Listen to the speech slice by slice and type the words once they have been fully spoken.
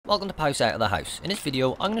Welcome to Pows Out of the House. In this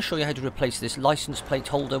video I'm going to show you how to replace this license plate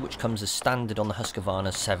holder which comes as standard on the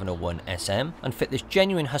Husqvarna 701 SM and fit this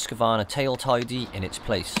genuine Husqvarna tail tidy in its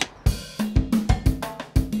place.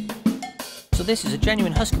 So this is a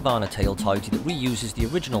genuine Husqvarna tail tidy that reuses the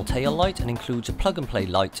original tail light and includes a plug and play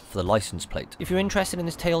light for the license plate. If you're interested in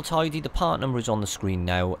this tail tidy, the part number is on the screen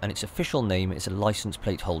now and its official name is a license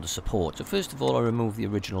plate holder support. So first of all I remove the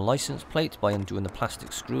original license plate by undoing the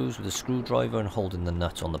plastic screws with a screwdriver and holding the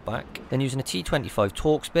nut on the back. Then using a T25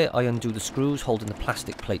 Torx bit I undo the screws holding the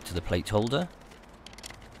plastic plate to the plate holder.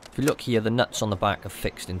 If you look here, the nuts on the back are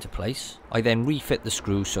fixed into place. I then refit the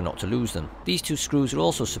screws so not to lose them. These two screws are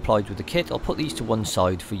also supplied with the kit. I'll put these to one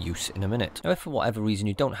side for use in a minute. Now if for whatever reason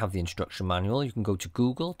you don't have the instruction manual, you can go to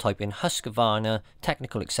Google, type in Husqvarna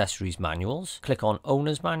Technical Accessories Manuals, click on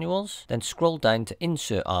Owner's Manuals, then scroll down to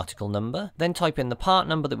Insert Article Number, then type in the part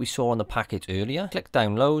number that we saw on the packet earlier, click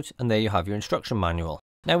Download, and there you have your instruction manual.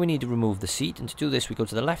 Now we need to remove the seat, and to do this we go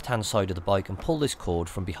to the left hand side of the bike and pull this cord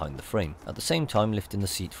from behind the frame, at the same time lifting the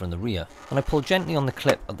seat from the rear. And I pull gently on the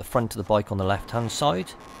clip at the front of the bike on the left hand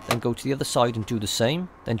side, then go to the other side and do the same,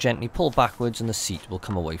 then gently pull backwards and the seat will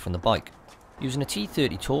come away from the bike. Using a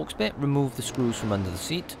T30 Torx bit, remove the screws from under the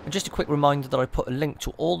seat. And just a quick reminder that I put a link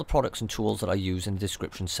to all the products and tools that I use in the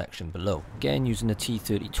description section below. Again, using the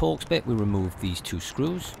T30 Torx bit, we remove these two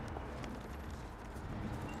screws.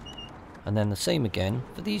 And then the same again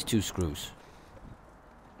for these two screws.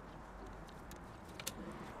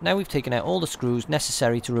 Now we've taken out all the screws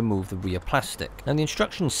necessary to remove the rear plastic. Now the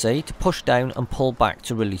instructions say to push down and pull back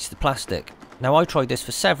to release the plastic. Now I tried this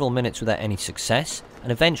for several minutes without any success,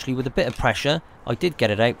 and eventually with a bit of pressure I did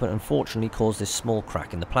get it out, but unfortunately caused this small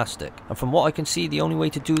crack in the plastic. And from what I can see, the only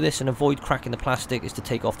way to do this and avoid cracking the plastic is to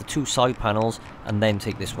take off the two side panels and then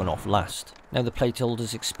take this one off last. Now the plate holder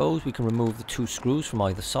is exposed, we can remove the two screws from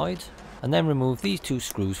either side and then remove these two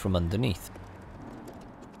screws from underneath.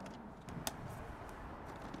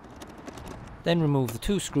 Then remove the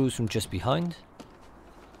two screws from just behind.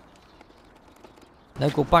 Now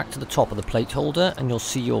go back to the top of the plate holder and you'll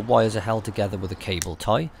see your wires are held together with a cable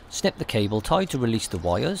tie. Snip the cable tie to release the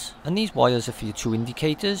wires, and these wires are for your two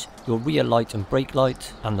indicators, your rear light and brake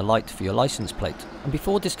light, and the light for your license plate. And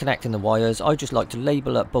before disconnecting the wires, I just like to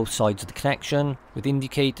label up both sides of the connection with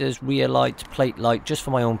indicators, rear light, plate light, just for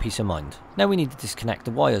my own peace of mind. Now we need to disconnect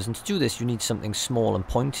the wires, and to do this you need something small and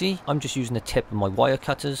pointy. I'm just using the tip of my wire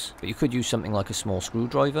cutters, but you could use something like a small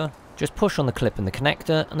screwdriver. Just push on the clip in the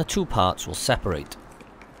connector and the two parts will separate.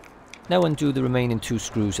 Now undo the remaining two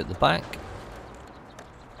screws at the back,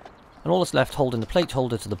 and all that's left holding the plate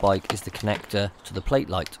holder to the bike is the connector to the plate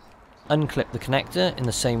light. Unclip the connector in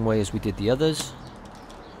the same way as we did the others.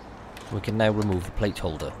 We can now remove the plate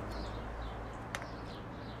holder.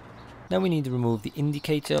 Now we need to remove the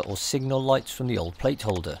indicator or signal lights from the old plate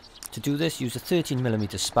holder. To do this, use a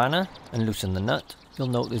 13mm spanner and loosen the nut. You'll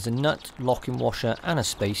note there's a nut, locking washer and a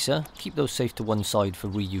spacer. Keep those safe to one side for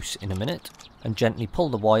reuse in a minute, and gently pull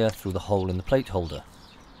the wire through the hole in the plate holder.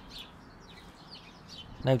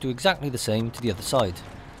 Now do exactly the same to the other side.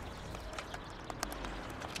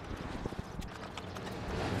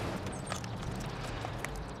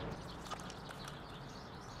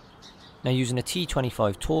 Now using a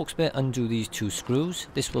T25 Torx bit, undo these two screws.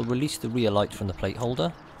 This will release the rear light from the plate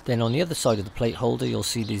holder. Then on the other side of the plate holder you'll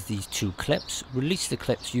see there's these two clips. Release the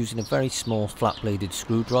clips using a very small flat bladed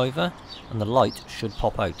screwdriver and the light should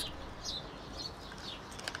pop out.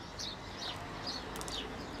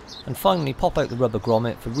 And finally pop out the rubber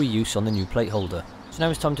grommet for reuse on the new plate holder. So now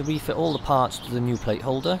it's time to refit all the parts to the new plate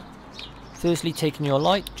holder. Firstly, taking your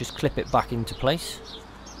light, just clip it back into place.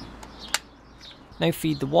 Now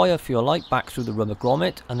feed the wire for your light back through the rubber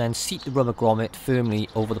grommet and then seat the rubber grommet firmly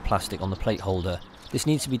over the plastic on the plate holder. This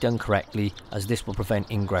needs to be done correctly as this will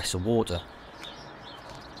prevent ingress of water.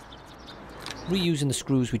 Reusing the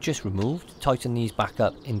screws we just removed, tighten these back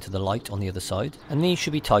up into the light on the other side, and these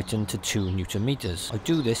should be tightened to 2 Newton meters. I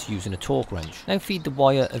do this using a torque wrench. Now feed the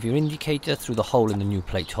wire of your indicator through the hole in the new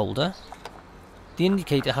plate holder. The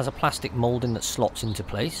indicator has a plastic moulding that slots into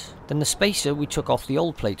place. Then the spacer we took off the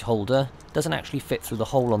old plate holder doesn't actually fit through the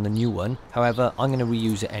hole on the new one, however I'm going to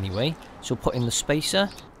reuse it anyway. So put in the spacer,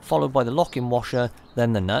 followed by the locking washer,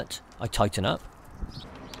 then the nut. I tighten up.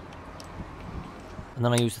 And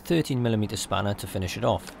then I use the 13mm spanner to finish it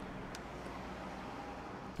off.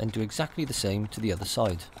 Then do exactly the same to the other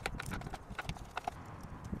side.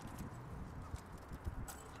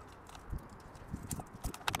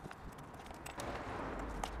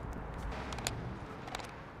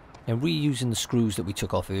 Now reusing the screws that we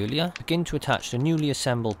took off earlier, begin to attach the newly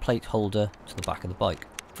assembled plate holder to the back of the bike.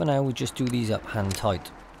 For now we just do these up hand tight.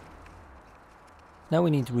 Now we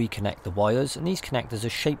need to reconnect the wires, and these connectors are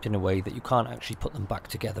shaped in a way that you can't actually put them back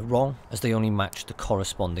together wrong, as they only match the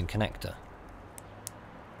corresponding connector.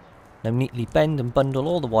 Now neatly bend and bundle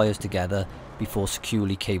all the wires together before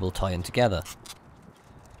securely cable tying together.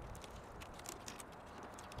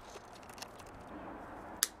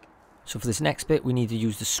 So for this next bit we need to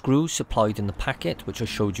use the screws supplied in the packet which I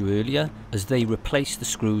showed you earlier, as they replace the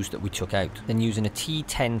screws that we took out. Then using a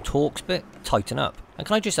T10 Torx bit, tighten up. And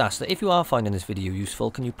can I just ask that if you are finding this video useful,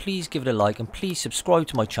 can you please give it a like and please subscribe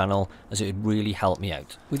to my channel, as it would really help me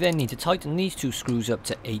out. We then need to tighten these two screws up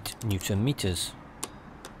to 8 Newton meters.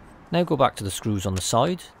 Now go back to the screws on the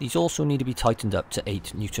side. These also need to be tightened up to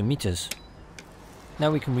 8 Newton meters. Now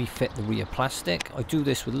we can refit the rear plastic. I do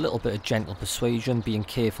this with a little bit of gentle persuasion, being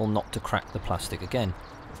careful not to crack the plastic again.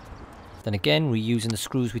 Then again, reusing the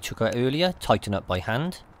screws we took out earlier, tighten up by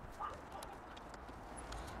hand.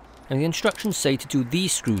 And the instructions say to do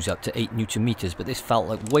these screws up to 8 Newton meters, but this felt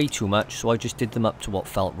like way too much, so I just did them up to what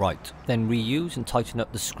felt right. Then reuse and tighten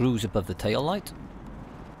up the screws above the tail light.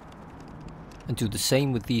 And do the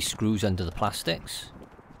same with these screws under the plastics.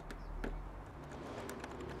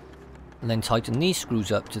 And then tighten these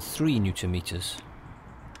screws up to 3 Newton meters.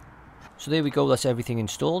 So there we go, that's everything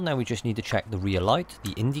installed. Now we just need to check the rear light,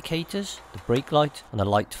 the indicators, the brake light, and the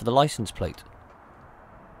light for the license plate.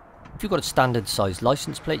 If you've got a standard sized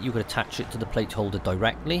license plate, you could attach it to the plate holder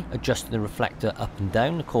directly, adjusting the reflector up and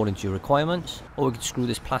down according to your requirements. Or we could screw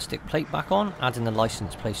this plastic plate back on, adding the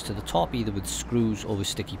license plate to the top, either with screws or with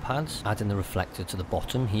sticky pads, adding the reflector to the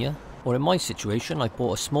bottom here. Or in my situation, I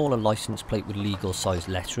bought a smaller license plate with legal sized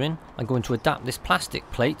lettering. I'm going to adapt this plastic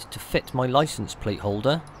plate to fit my license plate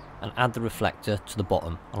holder and add the reflector to the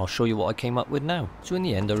bottom, and I'll show you what I came up with now. So in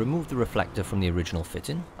the end, I removed the reflector from the original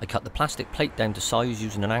fitting. I cut the plastic plate down to size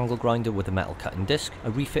using an angle grinder with a metal cutting disc. I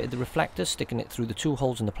refitted the reflector, sticking it through the 2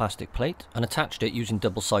 holes in the plastic plate, and attached it using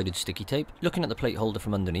double-sided sticky tape. Looking at the plate holder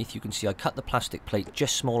from underneath, you can see I cut the plastic plate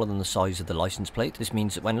just smaller than the size of the license plate. This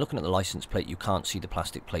means that when looking at the license plate, you can't see the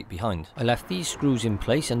plastic plate behind. I left these screws in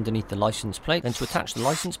place underneath the license plate. Then to attach the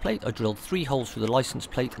license plate, I drilled 3 holes through the license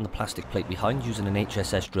plate and the plastic plate behind using an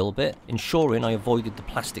HSS drill bit, ensuring I avoided the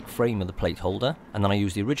plastic frame of the plate holder, and then I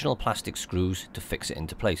used the original plastic screws to fix it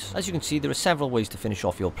into place. As you can see, there are several ways to finish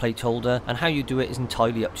off your plate holder, and how you do it is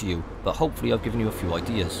entirely up to you, but hopefully I've given you a few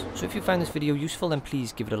ideas. So if you found this video useful, then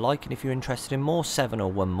please give it a like, and if you're interested in more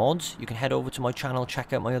 701 mods, you can head over to my channel,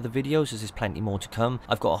 check out my other videos, as there's plenty more to come.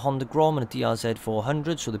 I've got a Honda Grom and a DRZ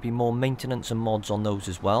 400, so there'll be more maintenance and mods on those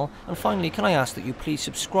as well. And finally, can I ask that you please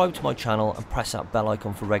subscribe to my channel and press that bell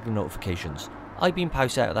icon for regular notifications. I've been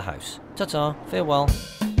Pouse out of the house. Ta-ta, farewell.